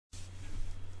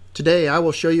Today I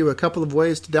will show you a couple of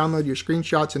ways to download your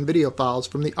screenshots and video files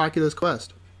from the Oculus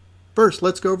Quest. First,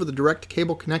 let's go over the direct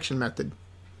cable connection method.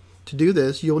 To do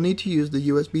this, you'll need to use the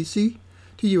USB-C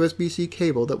to USB-C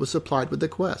cable that was supplied with the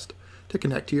Quest to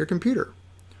connect to your computer.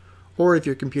 Or if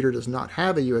your computer does not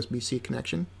have a USB-C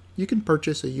connection, you can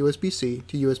purchase a USB-C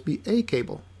to USB-A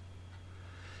cable.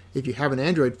 If you have an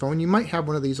Android phone, you might have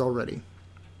one of these already.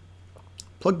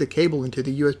 Plug the cable into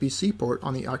the USB-C port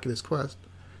on the Oculus Quest,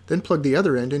 then plug the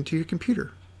other end into your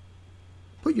computer.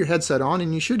 Put your headset on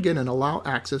and you should get an Allow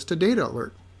Access to Data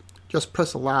alert. Just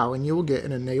press Allow and you will get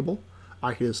an Enable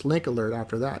Oculus Link alert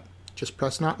after that. Just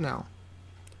press Not Now.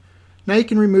 Now you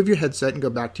can remove your headset and go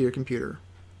back to your computer.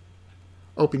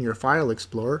 Open your File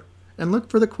Explorer and look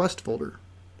for the Quest folder.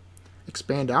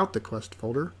 Expand out the Quest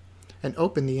folder and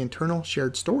open the internal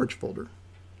shared storage folder.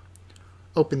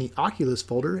 Open the Oculus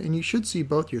folder and you should see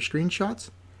both your screenshots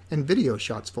and video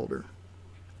shots folder.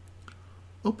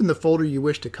 Open the folder you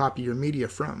wish to copy your media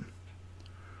from.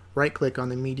 Right-click on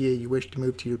the media you wish to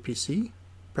move to your PC,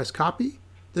 press Copy,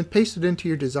 then paste it into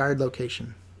your desired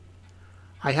location.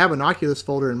 I have an Oculus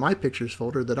folder in my Pictures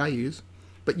folder that I use,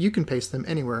 but you can paste them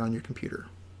anywhere on your computer.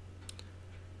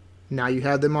 Now you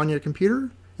have them on your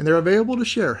computer, and they're available to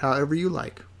share however you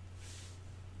like.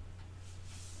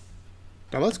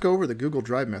 Now let's go over the Google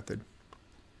Drive method.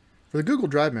 For the Google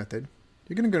Drive method,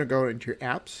 you're going to go into your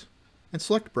Apps and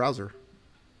select Browser.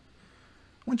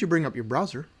 Once you bring up your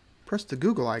browser, press the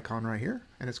Google icon right here,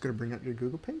 and it's going to bring up your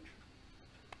Google page.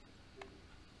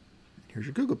 Here's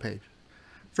your Google page.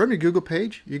 From your Google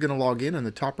page, you're going to log in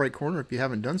the top right corner if you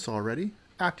haven't done so already.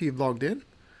 After you've logged in,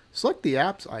 select the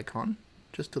Apps icon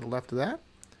just to the left of that,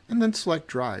 and then select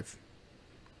Drive.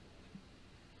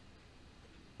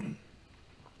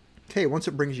 Okay, once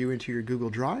it brings you into your Google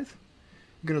Drive,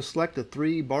 you're going to select the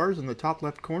three bars in the top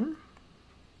left corner. And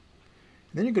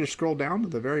then you're going to scroll down to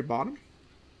the very bottom,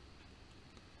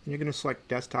 and you're going to select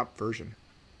Desktop Version.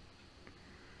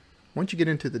 Once you get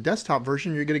into the desktop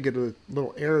version, you're going to get a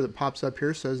little error that pops up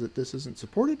here, says that this isn't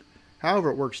supported.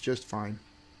 However, it works just fine.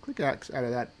 Click X out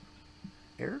of that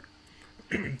error.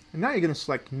 And now you're going to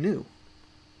select New.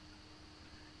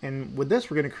 And with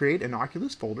this, we're going to create an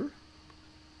Oculus folder.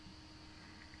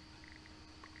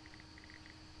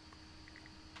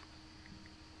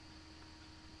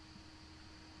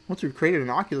 Once we've created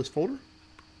an Oculus folder,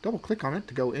 double click on it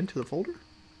to go into the folder.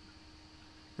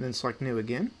 And then select New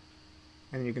again.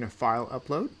 And then you're going to File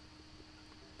Upload.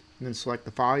 And then select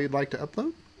the file you'd like to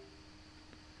upload.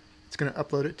 It's going to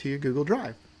upload it to your Google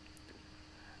Drive.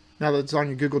 Now that it's on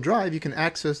your Google Drive, you can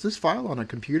access this file on a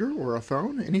computer or a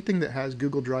phone, anything that has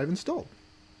Google Drive installed.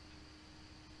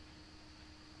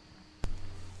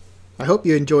 I hope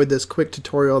you enjoyed this quick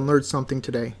tutorial and learned something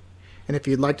today. And if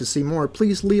you'd like to see more,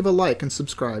 please leave a like and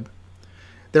subscribe.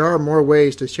 There are more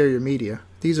ways to share your media.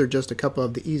 These are just a couple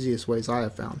of the easiest ways I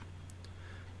have found.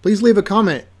 Please leave a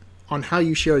comment on how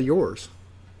you share yours.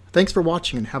 Thanks for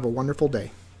watching and have a wonderful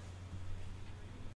day.